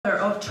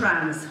Of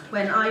trans,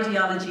 when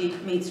ideology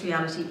meets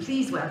reality,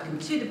 please welcome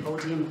to the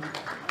podium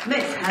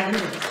Miss Helen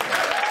Joyce.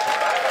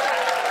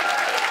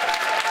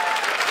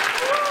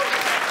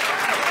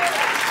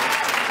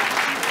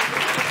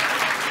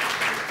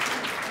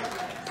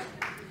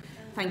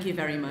 Thank you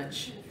very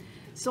much.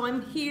 So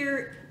I'm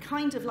here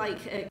kind of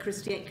like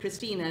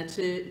Christina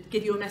to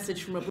give you a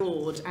message from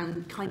abroad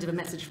and kind of a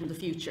message from the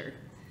future,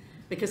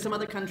 because some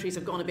other countries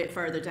have gone a bit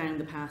further down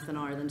the path than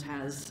Ireland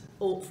has.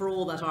 For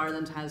all that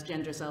Ireland has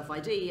gender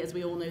self-ID, as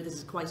we all know, this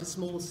is quite a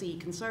small C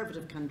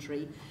conservative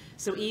country,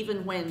 so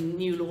even when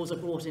new laws are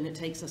brought in, it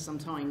takes us some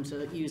time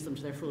to use them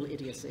to their full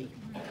idiocy.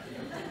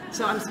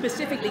 So I'm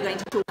specifically going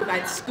to talk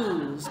about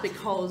schools,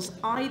 because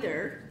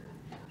either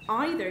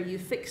you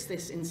fix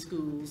this in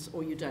schools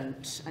or you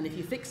don't. And if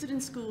you fix it in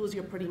schools,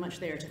 you're pretty much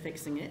there to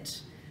fixing it,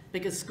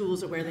 because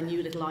schools are where the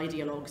new little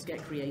ideologues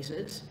get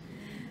created.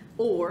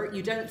 Or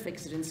you don't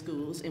fix it in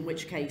schools, in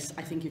which case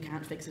I think you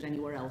can't fix it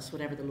anywhere else,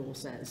 whatever the law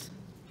says.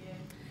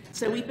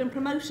 So we've been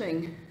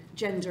promoting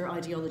gender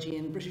ideology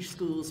in British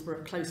schools for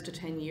close to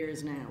 10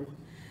 years now.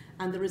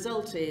 And the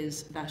result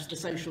is that the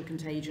social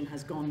contagion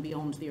has gone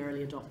beyond the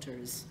early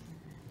adopters.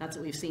 That's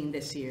what we've seen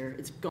this year.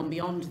 It's gone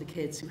beyond the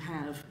kids who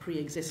have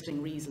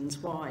pre-existing reasons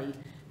why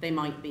they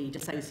might be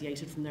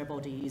dissociated from their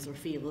bodies or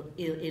feel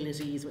ill at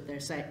ease with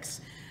their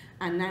sex.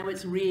 And now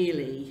it's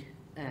really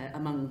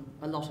among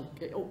a lot of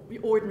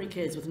ordinary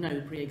kids with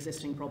no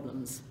pre-existing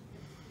problems.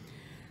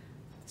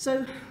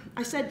 So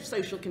I said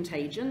social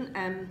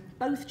contagion.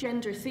 Both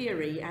gender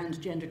theory and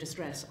gender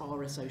distress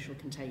are a social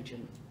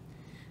contagion.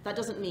 That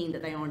doesn't mean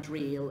that they aren't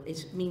real.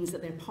 It means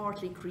that they're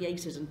partly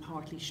created and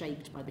partly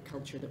shaped by the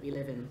culture that we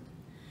live in.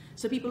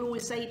 So people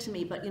always say to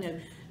me, but you know,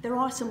 there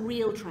are some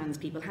real trans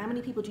people. How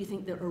many people do you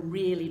think that are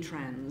really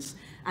trans?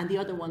 And the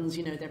other ones,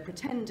 you know, they're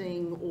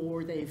pretending,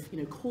 or they've, you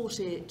know, caught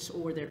it,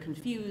 or they're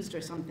confused or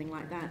something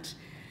like that.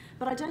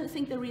 But I don't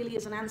think there really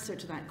is an answer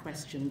to that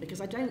question, because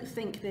I don't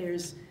think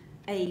there's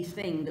a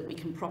thing that we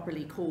can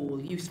properly call,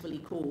 usefully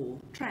call,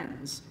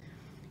 trans.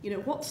 You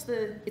know,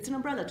 it's an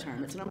umbrella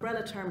term. It's an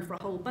umbrella term for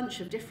a whole bunch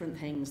of different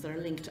things that are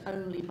linked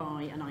only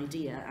by an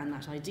idea, and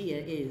that idea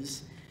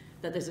is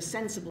that there's a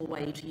sensible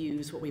way to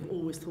use what we've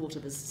always thought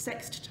of as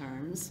sexed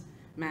terms,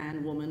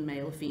 man, woman,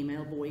 male,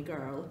 female, boy,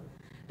 girl,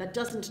 that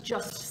doesn't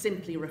just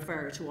simply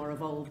refer to our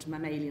evolved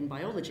mammalian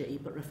biology,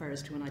 but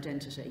refers to an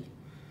identity.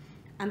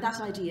 And that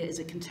idea is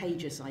a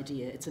contagious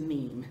idea. It's a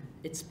meme.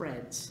 It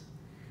spreads.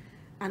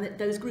 And that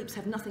those groups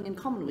have nothing in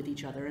common with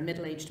each other. A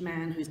middle-aged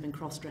man who's been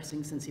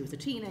cross-dressing since he was a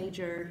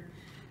teenager,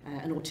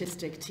 an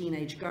autistic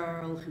teenage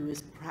girl who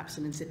is perhaps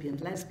an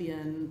incipient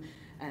lesbian,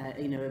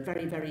 you know, a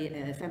very, very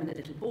effeminate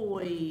little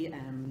boy. You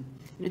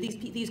know,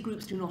 these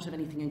groups do not have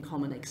anything in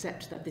common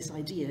except that this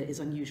idea is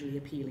unusually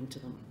appealing to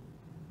them.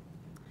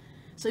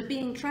 So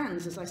being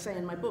trans, as I say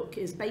in my book,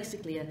 is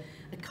basically a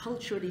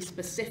culturally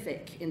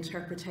specific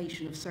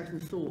interpretation of certain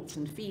thoughts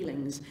and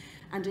feelings,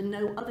 and in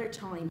no other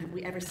time have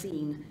we ever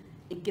seen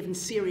it given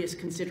serious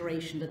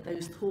consideration that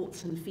those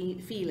thoughts and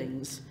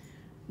feelings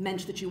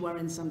meant that you were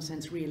in some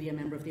sense really a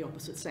member of the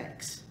opposite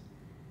sex.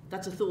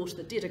 That's a thought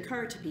that did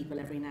occur to people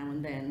every now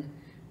and then,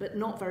 but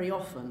not very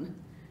often,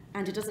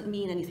 and it doesn't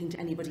mean anything to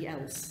anybody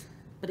else.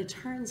 But it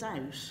turns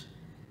out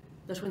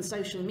that when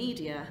social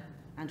media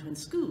and when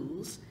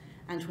schools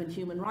and when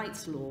human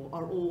rights law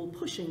are all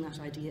pushing that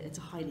idea, it's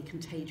a highly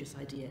contagious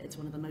idea. It's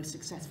one of the most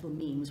successful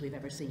memes we've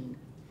ever seen.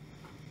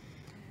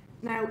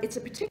 Now, it's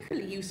a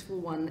particularly useful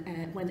one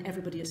when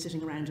everybody is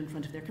sitting around in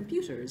front of their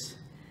computers,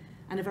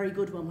 and a very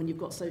good one when you've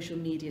got social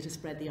media to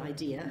spread the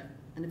idea,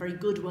 and a very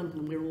good one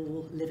when we're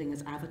all living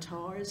as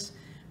avatars,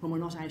 when we're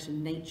not out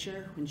in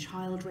nature, when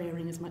child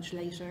rearing is much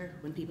later,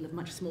 when people have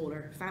much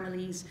smaller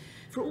families,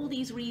 for all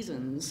these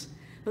reasons,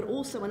 but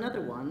also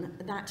another one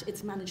that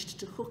it's managed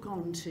to hook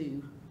on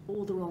to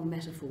all the wrong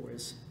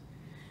metaphors.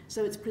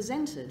 So it's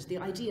presented, the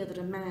idea that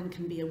a man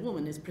can be a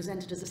woman is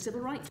presented as a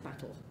civil rights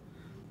battle,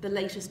 the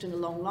latest in a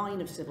long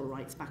line of civil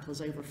rights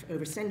battles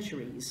over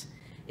centuries.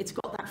 It's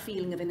got that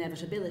feeling of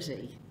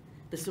inevitability.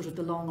 The sort of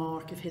the long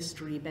arc of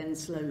history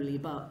bends slowly,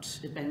 but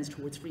it bends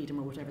towards freedom,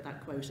 or whatever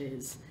that quote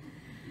is.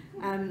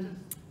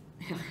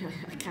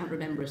 I can't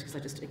remember it because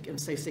I'm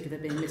so sick of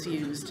it being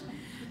misused.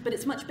 But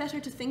it's much better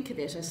to think of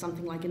it as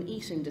something like an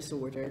eating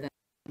disorder than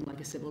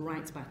like a civil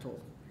rights battle.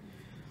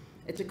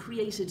 It's a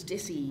created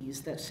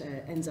dis-ease that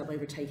ends up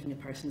overtaking a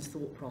person's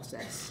thought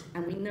process.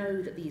 And we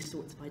know that these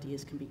sorts of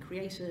ideas can be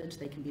created,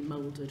 they can be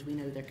moulded, we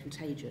know they're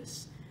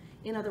contagious.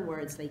 In other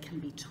words, they can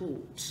be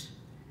taught.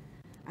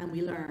 And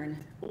we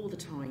learn all the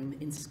time,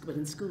 but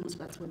in schools,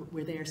 that's where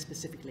we're there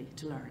specifically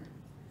to learn.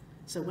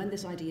 So when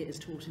this idea is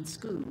taught in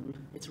school,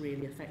 it's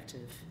really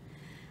effective.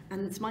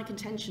 And it's my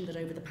contention that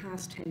over the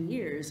past 10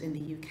 years in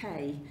the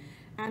UK,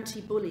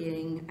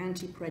 anti-bullying,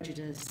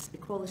 anti-prejudice,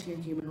 equality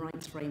and human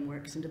rights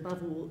frameworks, and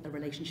above all,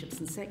 relationships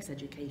and sex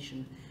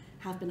education,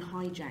 have been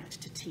hijacked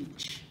to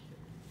teach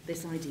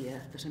this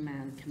idea that a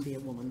man can be a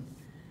woman,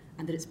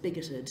 and that it's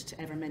bigoted to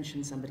ever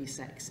mention somebody's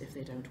sex if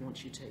they don't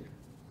want you to.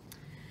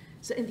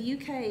 So in the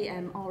UK,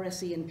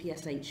 RSE and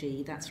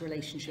PSHE, that's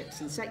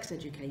relationships and sex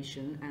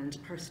education, and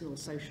personal,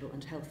 social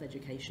and health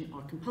education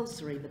are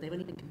compulsory, but they've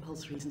only been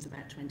compulsory since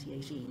about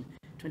 2018,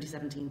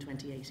 2017,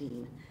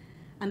 2018.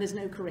 And there's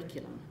no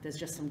curriculum, there's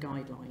just some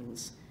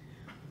guidelines.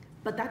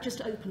 But that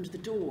just opened the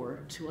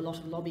door to a lot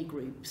of lobby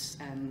groups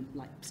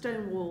like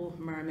Stonewall,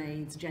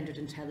 Mermaids, Gendered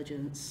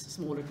Intelligence,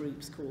 smaller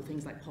groups called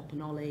things like Pop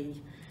and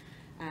Ollie.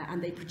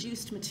 And they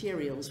produced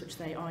materials which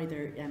they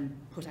either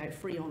put out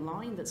free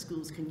online that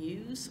schools can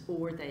use,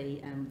 or they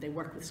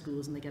work with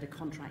schools and they get a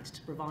contract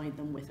to provide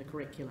them with a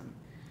curriculum.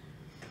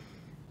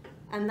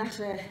 And that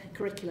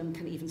curriculum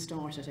can even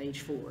start at age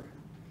 4.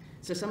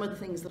 So some of the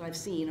things that I've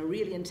seen are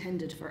really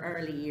intended for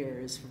early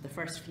years, for the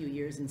first few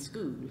years in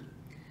school.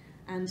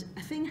 And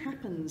a thing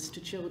happens to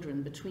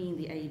children between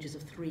the ages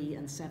of 3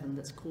 and 7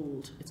 it's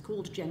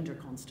called gender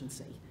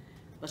constancy,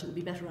 but it would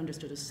be better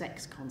understood as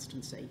sex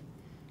constancy.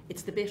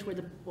 It's the bit where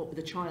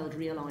the child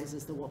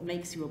realises that what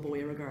makes you a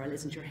boy or a girl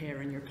isn't your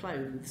hair and your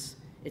clothes,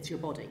 it's your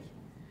body.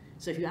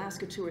 So if you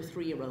ask a 2 or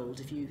 3-year-old,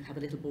 if you have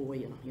a little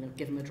boy and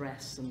give him a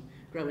dress and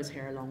grow his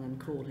hair long and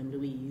call him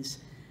Louise,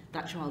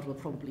 that child will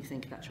probably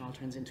think that child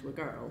turns into a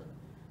girl.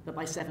 But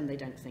by 7 they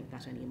don't think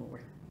that anymore.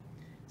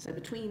 So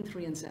between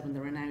 3 and 7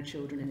 there are now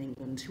children in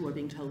England who are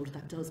being told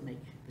that does make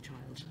the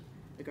child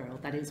a girl,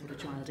 that is what a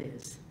child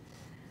is.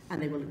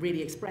 And they will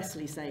really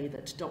expressly say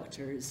that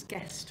doctors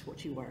guessed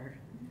what you were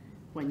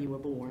when you were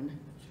born.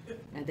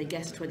 They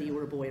guessed whether you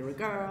were a boy or a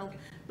girl,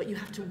 but you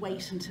have to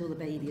wait until the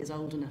baby is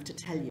old enough to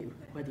tell you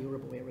whether you're a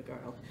boy or a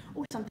girl,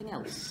 or something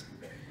else.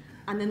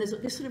 And then there's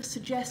this sort of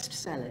suggest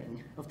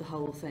selling of the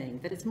whole thing,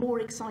 that it's more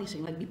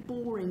exciting, like it'd be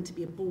boring to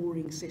be a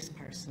boring cis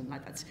person,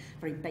 like that's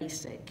very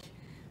basic,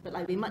 but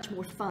like it'd be much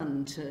more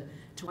fun to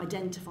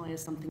identify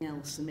as something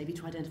else, and maybe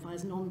to identify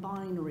as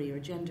non-binary or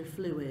gender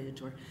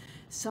fluid, or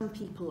some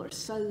people are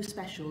so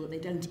special that they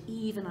don't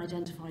even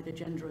identify their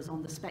gender as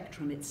on the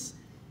spectrum, it's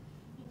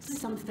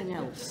something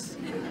else.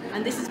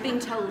 And this is being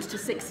told to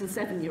 6 and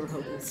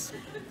 7-year-olds.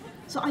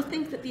 So I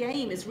think that the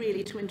aim is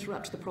really to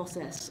interrupt the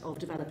process of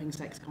developing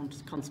sex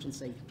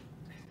constancy.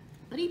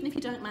 But even if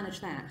you don't manage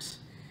that,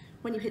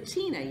 when you hit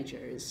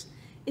teenagers,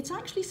 it's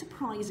actually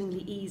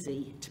surprisingly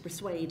easy to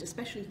persuade,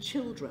 especially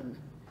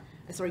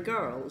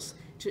girls,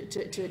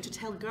 to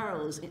tell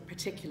girls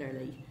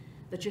particularly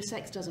that your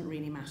sex doesn't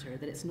really matter,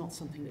 that it's not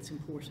something that's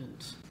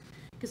important.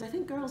 Because I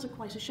think girls are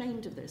quite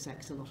ashamed of their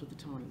sex a lot of the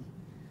time.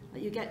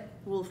 You get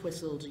wolf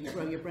whistled, you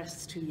grow your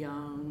breasts too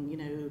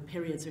young,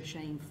 periods are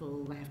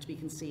shameful, they have to be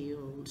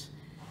concealed,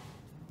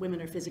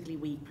 women are physically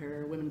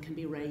weaker, women can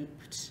be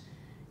raped.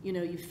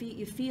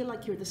 You feel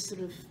like you're the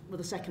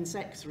second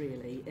sex,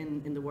 really,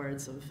 in the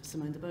words of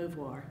Simone de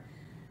Beauvoir.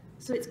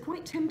 So it's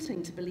quite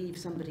tempting to believe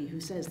somebody who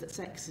says that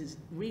sex is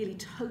really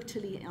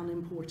totally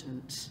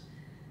unimportant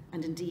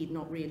and indeed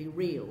not really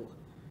real.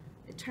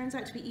 It turns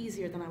out to be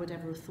easier than I would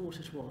ever have thought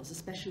it was,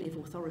 especially if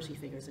authority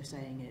figures are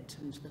saying it,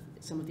 and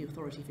some of the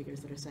authority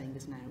figures that are saying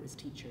this now is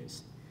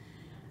teachers.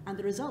 And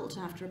the result,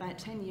 after about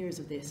 10 years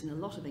of this in a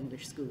lot of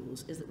English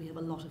schools, is that we have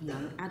a lot of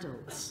young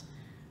adults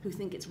who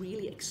think it's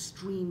really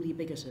extremely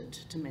bigoted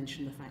to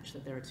mention the fact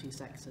that there are 2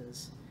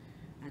 sexes,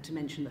 to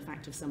mention the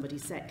fact of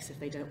somebody's sex if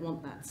they don't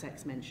want that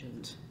sex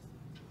mentioned.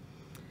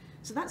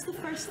 So that's the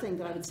first thing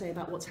that I would say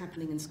about what's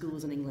happening in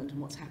schools in England and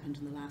what's happened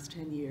in the last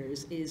 10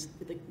 years is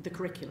the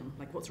curriculum,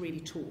 like what's really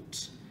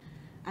taught.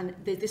 And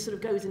this sort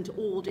of goes into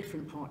all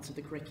different parts of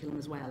the curriculum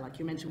as well, like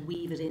you're meant to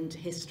weave it into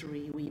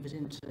history, weave it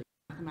into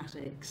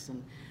mathematics,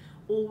 and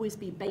always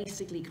be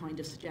basically kind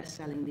of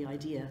selling the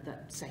idea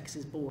that sex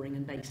is boring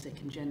and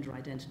basic and gender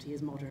identity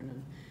is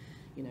modern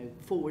and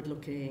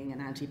forward-looking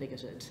and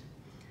anti-bigoted.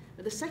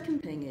 But the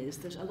second thing is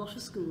that a lot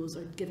of schools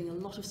are giving a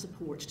lot of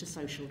support to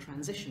social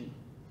transition.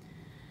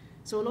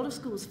 So a lot of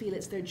schools feel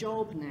it's their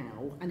job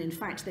now, and in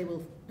fact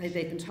they've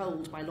been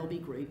told by lobby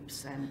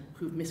groups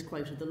who've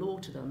misquoted the law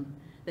to them,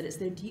 that it's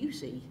their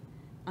duty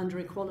under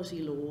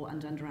equality law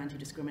and under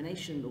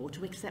anti-discrimination law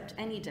to accept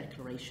any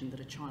declaration that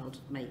a child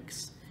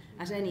makes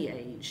at any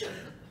age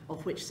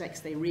of which sex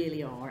they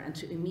really are, and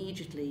to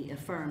immediately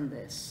affirm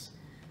this.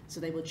 So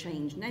they will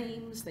change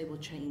names, they will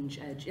change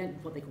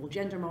what they call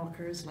gender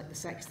markers, like the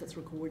sex that's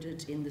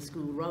recorded in the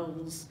school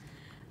rolls,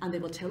 and they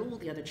will tell all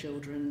the other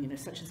children,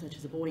 such and such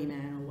is a boy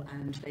now,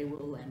 and they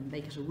will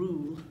make it a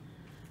rule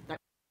that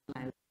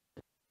allows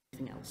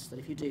anything else, that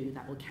if you do,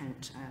 that will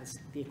count as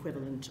the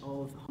equivalent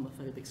of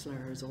homophobic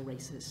slurs or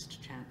racist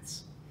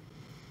chants.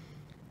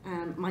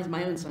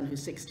 My own son,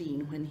 who's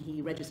 16, when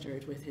he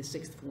registered with his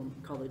 6th form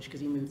college,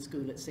 because he moved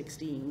school at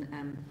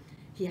 16,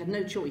 he had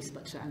no choice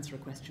but to answer a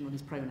question on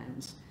his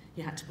pronouns.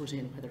 He had to put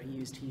in whether he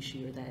used he,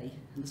 she, or they,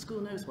 and the school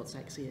knows what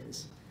sex he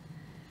is.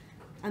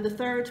 And the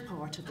third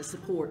part of the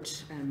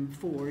support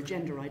for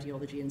gender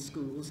ideology in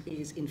schools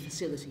is in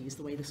facilities,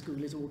 the way the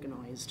school is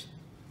organised.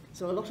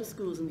 So a lot of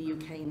schools in the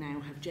UK now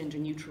have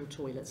gender-neutral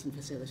toilets and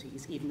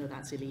facilities, even though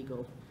that's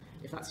illegal,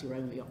 if that's your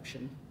only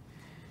option.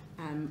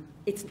 And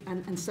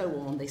so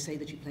on. They say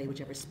that you play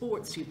whichever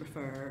sports you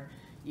prefer,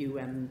 you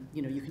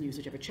can use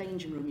whichever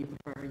changing room you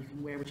prefer, you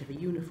can wear whichever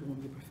uniform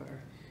you prefer.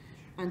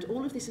 And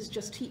all of this is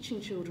just teaching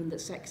children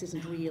that sex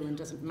isn't real and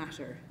doesn't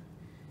matter,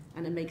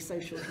 and it makes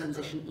social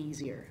transition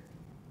easier.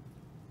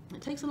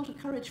 It takes a lot of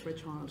courage for a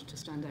child to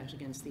stand out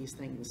against these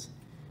things.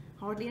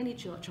 Hardly any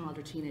child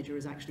or teenager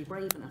is actually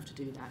brave enough to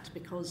do that,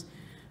 because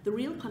the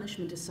real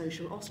punishment is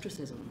social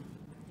ostracism.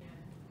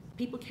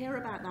 People care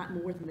about that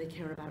more than they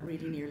care about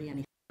really nearly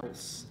anything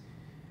else.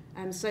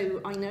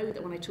 So I know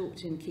that when I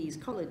talked in Key's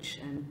College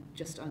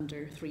just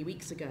under 3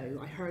 weeks ago,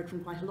 I heard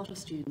from quite a lot of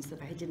students that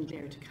they didn't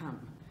dare to come.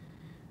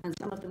 And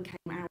some of them came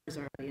hours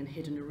early and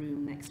hid in a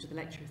room next to the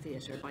lecture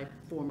theatre by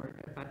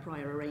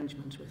prior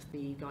arrangement with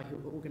the guy who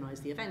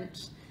organised the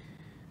event.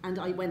 And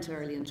I went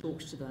early and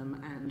talked to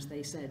them, and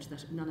they said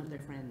that none of their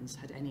friends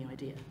had any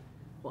idea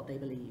what they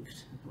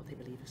believed. And what they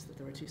believe is that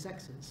there are two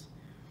sexes.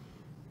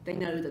 They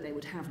know that they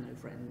would have no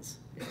friends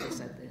if they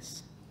said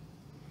this.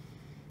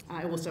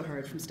 I also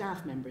heard from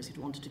staff members who'd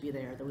wanted to be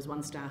there. There was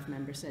one staff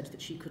member said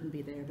that she couldn't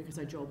be there because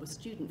her job was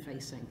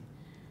student-facing,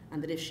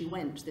 and that if she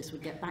went, this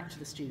would get back to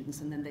the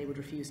students and then they would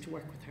refuse to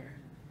work with her.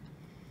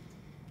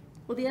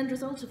 Well, the end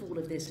result of all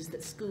of this is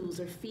that schools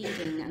are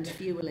feeding and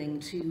fueling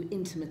two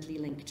intimately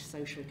linked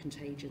social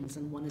contagions,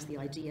 and one is the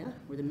idea,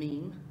 or the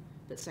meme,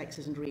 that sex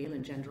isn't real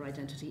and gender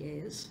identity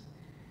is.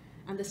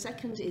 And the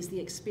second is the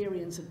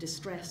experience of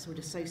distress or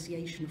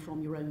dissociation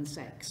from your own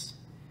sex.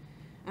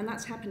 And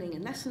that's happening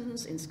in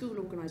lessons, in school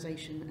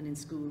organisation, and in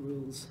school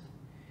rules.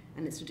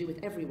 And it's to do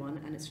with everyone,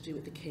 and it's to do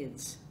with the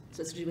kids.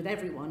 So it's to do with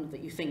everyone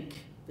that you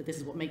think that this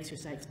is what makes your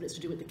sex, but it's to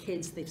do with the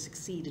kids they've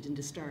succeeded in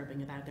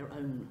disturbing about their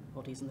own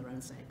bodies and their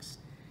own sex.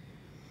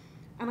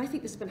 And I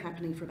think this has been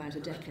happening for about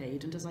a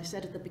decade, and as I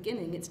said at the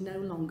beginning, it's no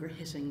longer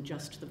hitting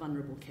just the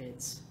vulnerable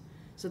kids.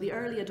 So the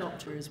early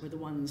adopters were the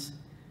ones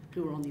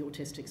who were on the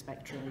autistic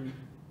spectrum,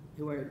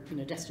 who were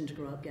destined to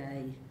grow up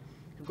gay,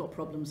 who've got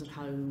problems at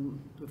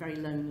home, who are very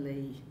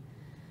lonely,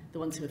 the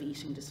ones who have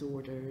eating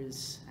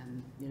disorders,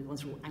 the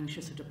ones who are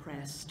anxious or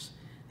depressed.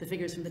 The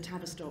figures from the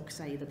Tavistock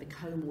say that the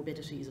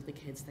comorbidities of the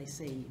kids they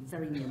see,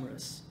 very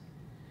numerous.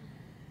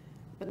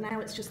 But now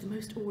it's just the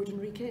most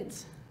ordinary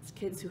kids. It's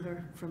kids who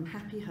are from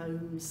happy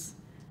homes,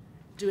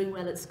 doing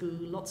well at school,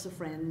 lots of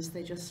friends.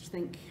 They just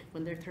think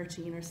when they're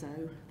 13 or so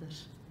that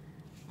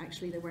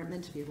actually they weren't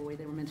meant to be a boy,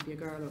 they were meant to be a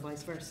girl, or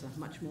vice versa,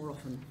 much more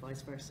often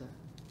vice versa.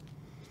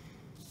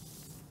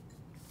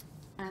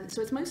 And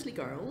so it's mostly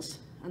girls,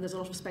 and there's a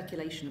lot of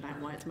speculation about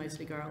why it's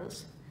mostly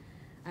girls.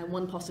 And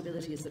one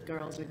possibility is that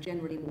girls are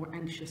generally more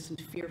anxious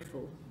and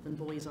fearful than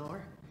boys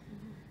are,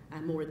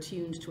 and more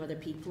attuned to other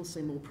people,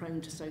 so more prone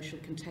to social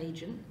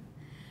contagion.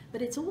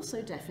 But it's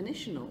also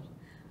definitional.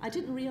 I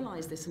didn't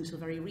realise this until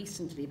very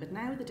recently, but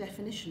now the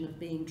definition of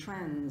being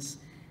trans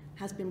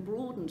has been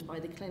broadened by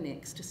the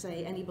clinics to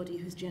say anybody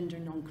who's gender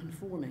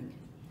non-conforming.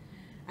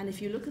 And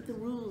if you look at the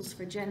rules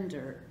for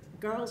gender,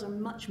 girls are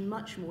much,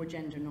 much more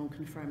gender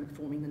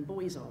non-conforming than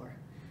boys are.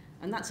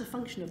 And that's a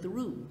function of the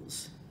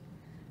rules.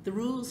 The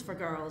rules for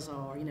girls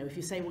are, if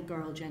you say what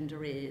girl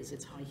gender is,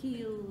 it's high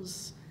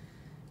heels,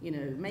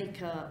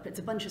 makeup, it's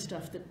a bunch of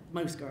stuff that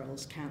most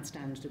girls can't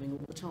stand doing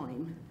all the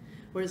time.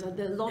 Whereas a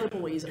lot of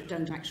boys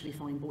don't actually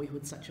find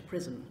boyhood such a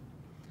prison.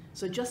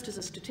 So just as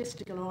a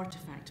statistical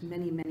artifact,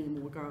 many, many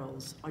more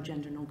girls are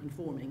gender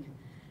non-conforming.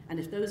 And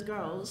if those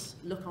girls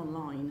look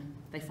online,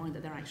 they find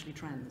that they're actually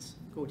trans,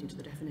 according to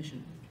the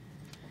definition.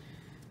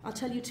 I'll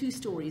tell you two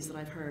stories that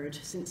I've heard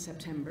since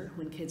September,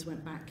 when kids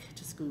went back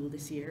to school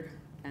this year,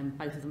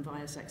 both of them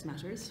via Sex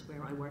Matters,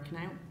 where I work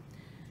now.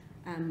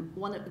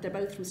 They're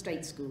both from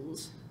state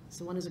schools.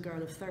 So one is a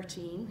girl of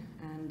 13,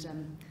 and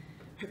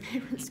her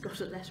parents got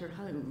a letter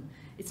home.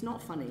 It's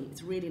not funny,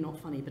 it's really not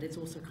funny, but it's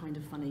also kind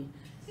of funny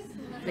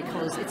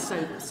because it's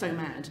so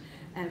mad.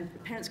 Her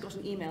parents got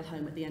an email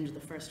home at the end of the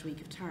first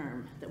week of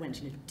term that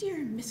went, "Dear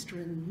Mr.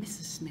 and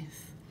Mrs.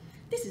 Smith,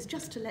 this is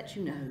just to let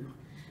you know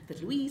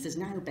that Louise is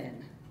now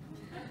Ben.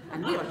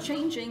 And we are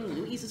changing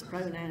Louise's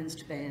pronouns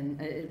to Ben,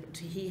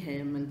 to he,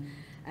 him,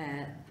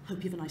 and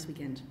hope you have a nice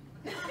weekend."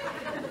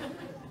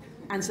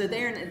 And so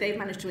they've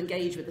managed to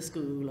engage with the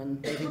school,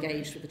 and they've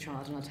engaged with the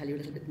child, and I'll tell you a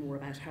little bit more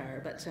about her.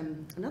 But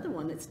another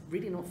one, it's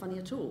really not funny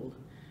at all.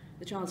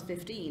 The child's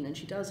 15, and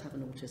she does have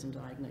an autism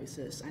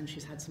diagnosis, and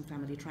she's had some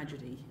family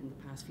tragedy in the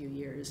past few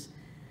years.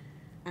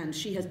 And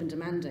she has been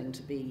demanding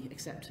to be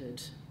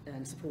accepted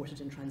and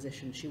supported in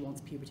transition. She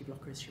wants puberty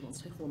blockers, she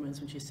wants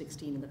hormones when she's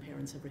 16, and the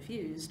parents have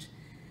refused.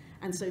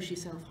 And so she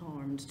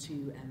self-harmed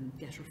to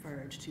get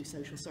referred to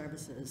social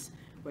services,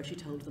 where she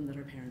told them that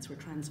her parents were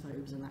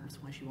transphobes, and that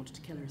was why she wanted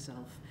to kill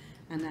herself.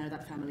 And now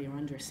that family are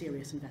under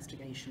serious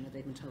investigation, and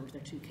they've been told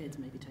their 2 kids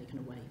may be taken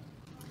away.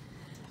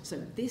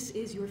 So this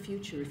is your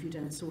future if you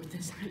don't sort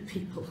this out,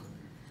 people.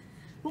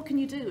 What can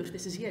you do if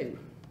this is you?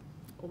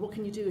 Or what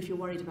can you do if you're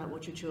worried about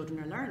what your children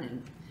are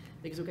learning?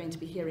 Because we're going to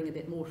be hearing a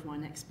bit more from our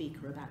next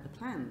speaker about the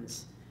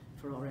plans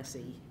for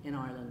RSE in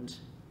Ireland.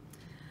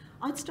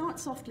 I'd start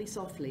softly.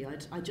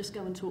 I'd just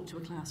go and talk to a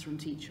classroom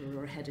teacher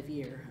or a head of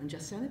year and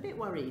just say, I'm a bit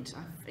worried.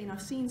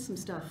 I've seen some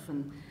stuff,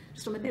 and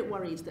just I'm a bit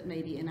worried that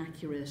maybe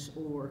inaccurate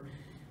or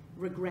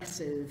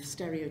regressive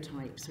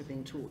stereotypes are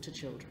being taught to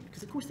children.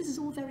 Because of course this is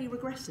all very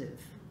regressive.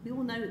 We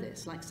all know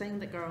this, like saying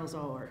that girls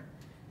are,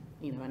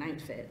 you know, an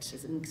outfit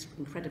is an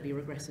incredibly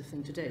regressive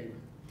thing to do.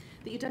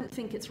 That you don't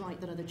think it's right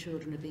that other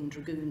children are being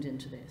dragooned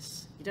into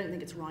this. You don't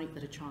think it's right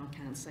that a child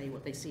can't say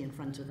what they see in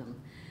front of them.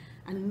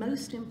 And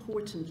most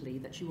importantly,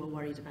 that you are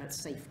worried about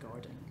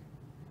safeguarding.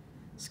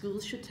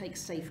 Schools should take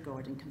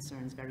safeguarding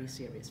concerns very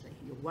seriously.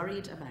 You're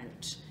worried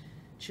about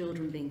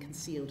children being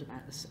concealed,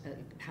 about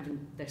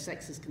having their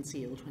sexes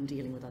concealed when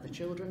dealing with other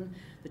children,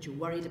 that you're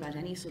worried about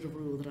any sort of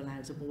rule that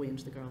allows a boy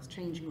into the girls'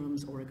 changing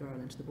rooms or a girl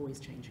into the boys'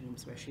 changing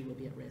rooms where she will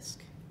be at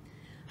risk.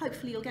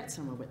 Hopefully you'll get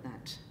somewhere with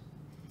that.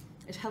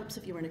 It helps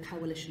if you're in a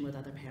coalition with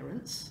other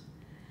parents,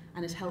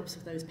 and it helps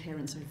if those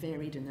parents are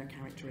varied in their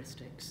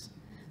characteristics.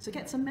 So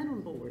get some men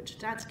on board.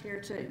 Dads care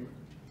too.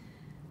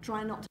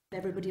 Try not to have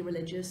everybody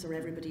religious or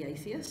everybody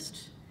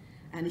atheist.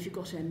 And if you've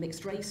got a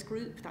mixed race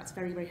group, that's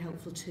very, very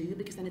helpful too,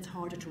 because then it's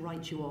harder to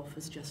write you off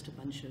as just a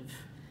bunch of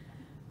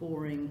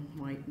boring,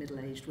 white,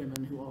 middle-aged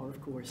women who are,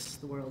 of course,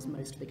 the world's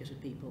most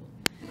bigoted people.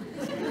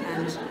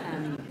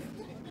 And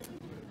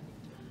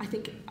I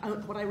think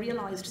what I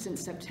realised since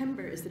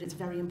September is that it's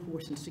very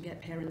important to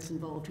get parents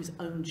involved whose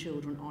own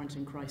children aren't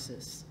in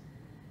crisis.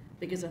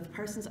 Because if a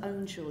person's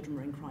own children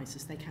are in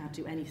crisis, they can't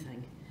do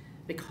anything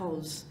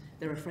because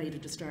they're afraid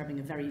of disturbing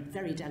a very,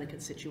 very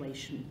delicate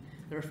situation.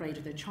 They're afraid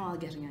of their child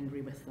getting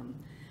angry with them.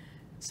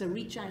 So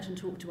reach out and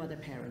talk to other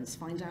parents,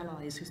 find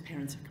allies whose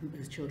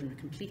children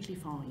are completely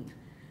fine,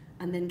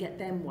 and then get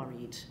them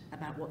worried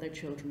about what their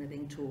children are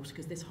being taught,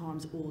 because this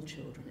harms all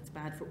children. It's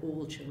bad for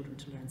all children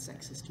to learn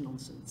sexist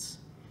nonsense.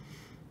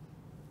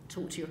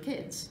 Talk to your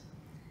kids.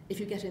 If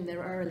you get in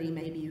there early,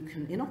 maybe you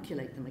can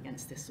inoculate them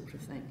against this sort of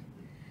thing.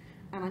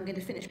 And I'm going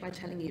to finish by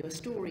telling you a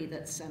story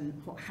that's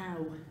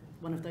how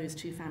one of those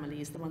two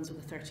families, the ones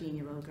with the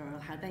 13-year-old girl,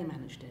 how they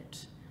managed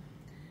it.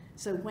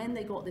 So when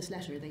they got this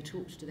letter, they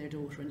talked to their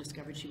daughter and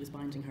discovered she was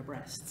binding her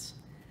breasts.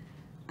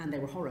 And they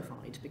were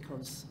horrified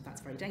because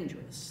that's very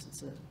dangerous.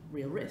 It's a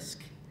real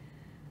risk.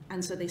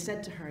 And so they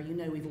said to her, you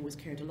know, we've always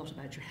cared a lot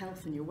about your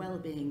health and your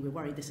well-being. We're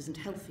worried this isn't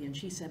healthy. And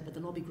she said, but the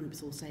lobby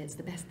groups all say it's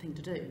the best thing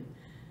to do.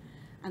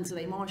 And so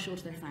they marshalled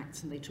their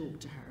facts and they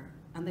talked to her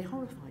and they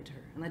horrified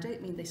her. And I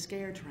don't mean they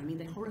scared her, I mean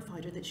they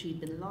horrified her that she'd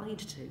been lied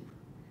to.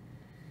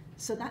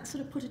 So that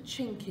sort of put a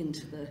chink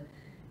into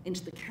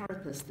the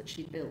carapace that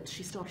she'd built.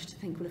 She started to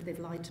think, well, if they've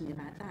lied to me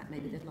about that,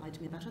 maybe they've lied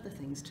to me about other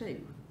things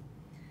too.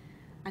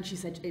 And she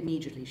said,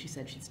 immediately, she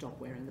said she'd stop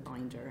wearing the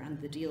binder,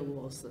 and the deal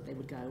was that they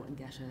would go and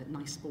get a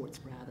nice sports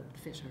bra that would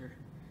fit her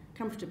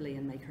comfortably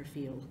and make her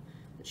feel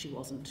that she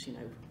wasn't, you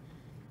know,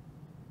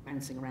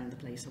 bouncing around the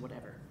place or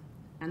whatever.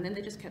 And then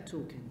they just kept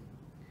talking.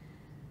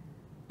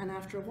 And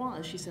after a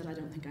while, she said, I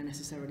don't think I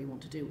necessarily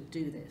want to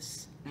do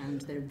this.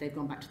 And they've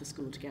gone back to the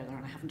school together,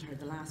 and I haven't heard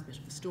the last bit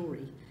of the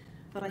story.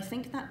 But I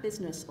think that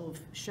business of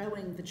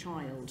showing the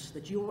child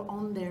that you're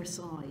on their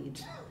side,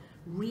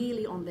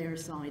 really on their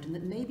side, and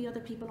that maybe other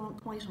people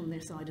aren't quite on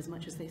their side as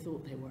much as they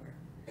thought they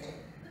were.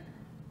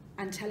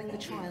 And telling the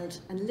child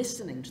and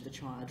listening to the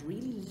child,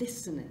 really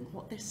listening,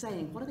 what they're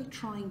saying, what are they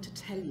trying to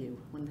tell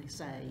you when they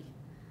say,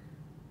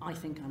 I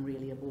think I'm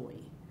really a boy.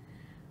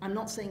 I'm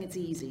not saying it's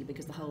easy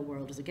because the whole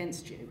world is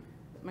against you,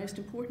 but most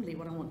importantly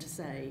what I want to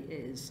say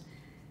is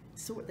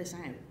sort this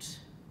out.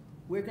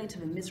 We're going to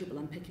have a miserable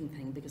unpicking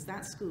thing because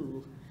that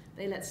school,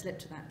 they let slip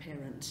to that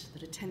parent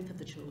that 1/10 of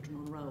the children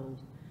on roll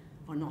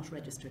are not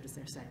registered as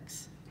their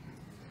sex.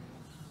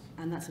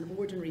 And that's an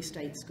ordinary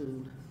state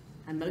school.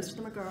 And most of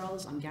them are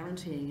girls, I'm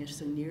guaranteeing it,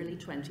 so nearly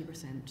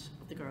 20%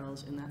 of the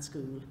girls in that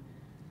school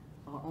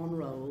are on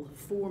roll,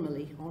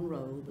 formally on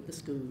roll with the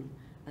school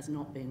as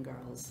not being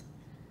girls.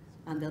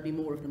 And there'll be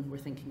more of them who are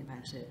thinking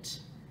about it.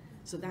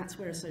 So that's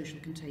where a social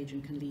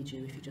contagion can lead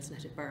you if you just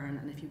let it burn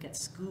and if you get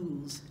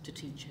schools to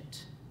teach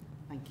it.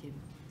 Thank you.